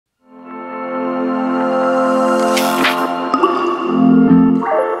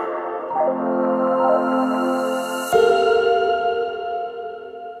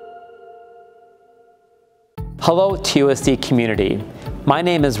Hello TUSD community. My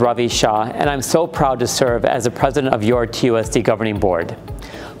name is Ravi Shah and I'm so proud to serve as the president of your TUSD governing board.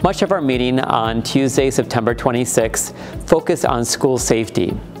 Much of our meeting on Tuesday, September 26th focused on school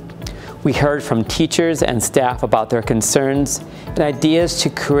safety. We heard from teachers and staff about their concerns and ideas to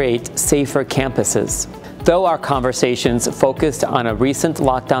create safer campuses. Though our conversations focused on a recent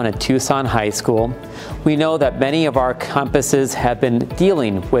lockdown at Tucson High School, we know that many of our campuses have been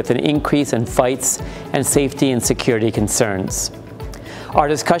dealing with an increase in fights and safety and security concerns. Our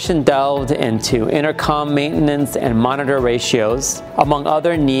discussion delved into intercom maintenance and monitor ratios, among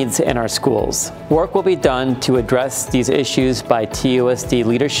other needs in our schools. Work will be done to address these issues by TUSD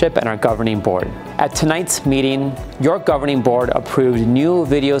leadership and our governing board. At tonight's meeting, your governing board approved new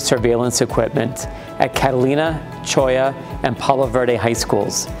video surveillance equipment at Catalina, Cholla, and Palo Verde high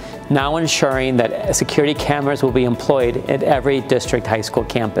schools, now ensuring that security cameras will be employed at every district high school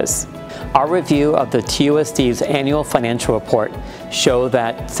campus. Our review of the TUSD's annual financial report show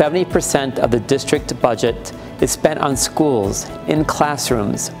that 70% of the district budget is spent on schools, in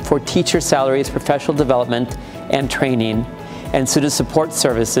classrooms, for teacher salaries, professional development and training, and student support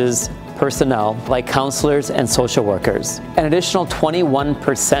services personnel like counselors and social workers. An additional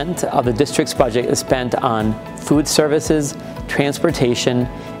 21% of the district's budget is spent on food services, transportation,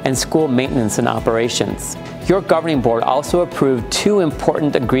 and school maintenance and operations. Your governing board also approved two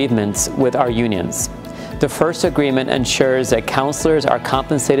important agreements with our unions. The first agreement ensures that counselors are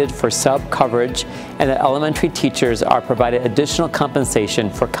compensated for sub-coverage and that elementary teachers are provided additional compensation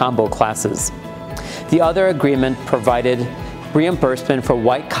for combo classes. The other agreement provided reimbursement for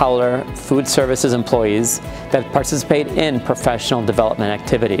white-collar food services employees that participate in professional development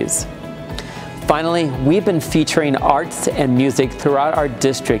activities. Finally, we've been featuring arts and music throughout our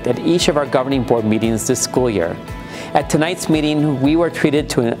district at each of our governing board meetings this school year. At tonight's meeting, we were treated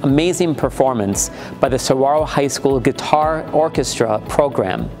to an amazing performance by the Saguaro High School Guitar Orchestra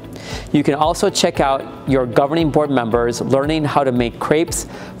program. You can also check out your governing board members learning how to make crepes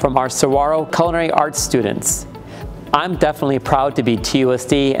from our Saguaro culinary arts students. I'm definitely proud to be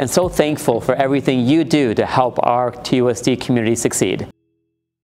TUSD and so thankful for everything you do to help our TUSD community succeed.